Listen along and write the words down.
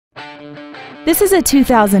This is a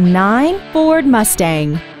 2009 Ford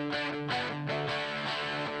Mustang.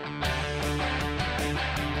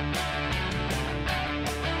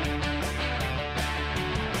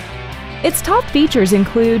 Its top features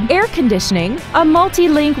include air conditioning, a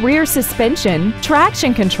multi-link rear suspension,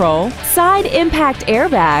 traction control, side impact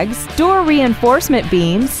airbags, door reinforcement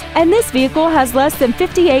beams, and this vehicle has less than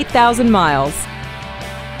 58,000 miles.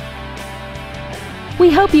 We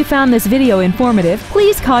hope you found this video informative.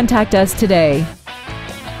 Please contact us today.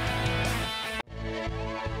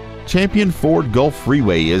 Champion Ford Gulf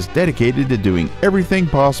Freeway is dedicated to doing everything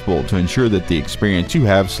possible to ensure that the experience you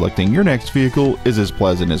have selecting your next vehicle is as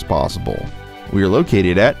pleasant as possible. We are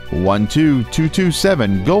located at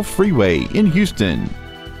 12227 Gulf Freeway in Houston.